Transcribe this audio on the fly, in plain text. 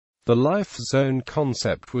The life zone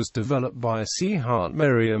concept was developed by C.Hart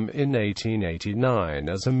Merriam in 1889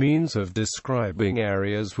 as a means of describing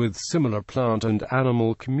areas with similar plant and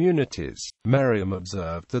animal communities. Merriam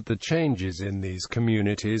observed that the changes in these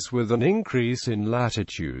communities with an increase in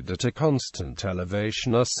latitude at a constant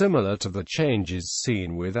elevation are similar to the changes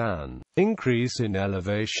seen with an increase in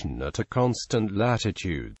elevation at a constant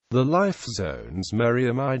latitude. The life zones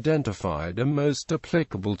Merriam identified are most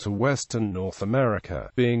applicable to western North America,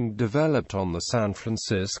 being developed on the San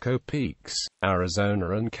Francisco Peaks,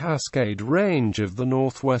 Arizona and Cascade Range of the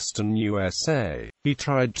northwestern USA. He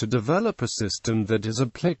tried to develop a system that is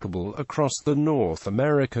applicable across the North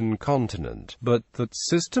American continent, but that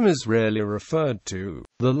system is rarely referred to.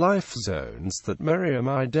 The life zones that Merriam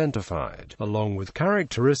identified, along with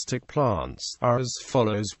characteristic plants, are as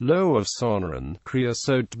follows: Lower Sonoran,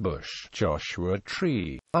 creosote bush, Joshua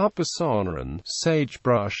tree; Upper Sonoran,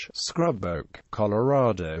 sagebrush, scrub oak,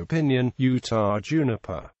 Colorado pinyon, Utah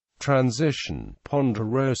juniper; Transition,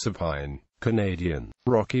 ponderosa pine, Canadian;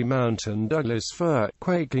 Rocky Mountain Douglas fir,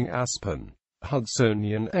 quaking aspen;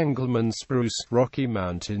 Hudsonian Engelmann spruce, Rocky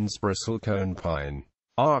Mountains bristlecone pine;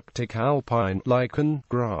 Arctic alpine, lichen,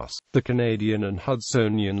 grass. The Canadian and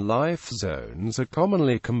Hudsonian life zones are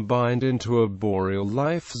commonly combined into a boreal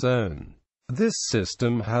life zone. This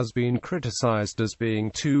system has been criticized as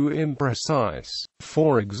being too imprecise.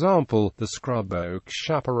 For example, the scrub oak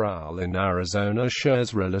chaparral in Arizona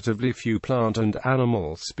shares relatively few plant and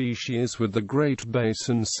animal species with the Great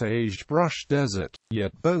Basin sagebrush desert,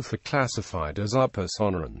 yet both are classified as Upper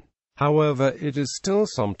Sonoran. However, it is still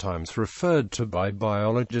sometimes referred to by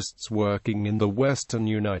biologists working in the western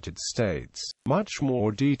United States. Much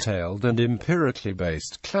more detailed and empirically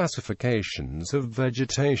based classifications of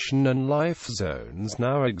vegetation and life zones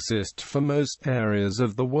now exist for most areas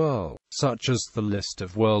of the world, such as the list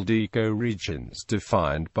of world ecoregions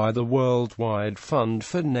defined by the Worldwide Fund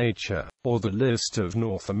for Nature, or the list of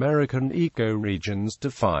North American ecoregions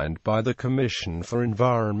defined by the Commission for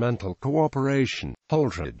Environmental Cooperation.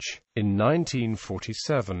 Holdridge. In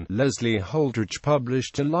 1947, Leslie Holdridge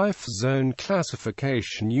published a life zone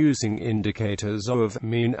classification using indicators of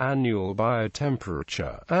mean annual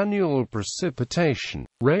biotemperature, annual precipitation,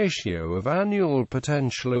 ratio of annual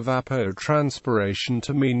potential evapotranspiration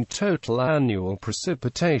to mean total annual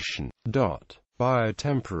precipitation.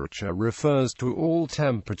 Biotemperature refers to all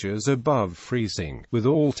temperatures above freezing, with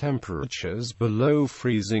all temperatures below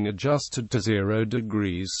freezing adjusted to 0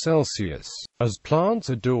 degrees Celsius. As plants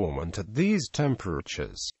are dormant at these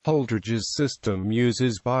temperatures, Holdridge's system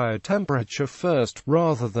uses biotemperature first,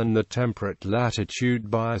 rather than the temperate latitude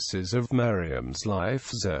biases of Merriam's life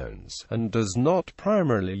zones, and does not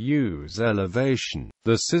primarily use elevation.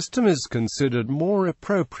 The system is considered more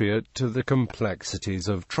appropriate to the complexities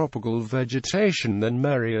of tropical vegetation than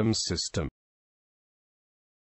Merriam's system.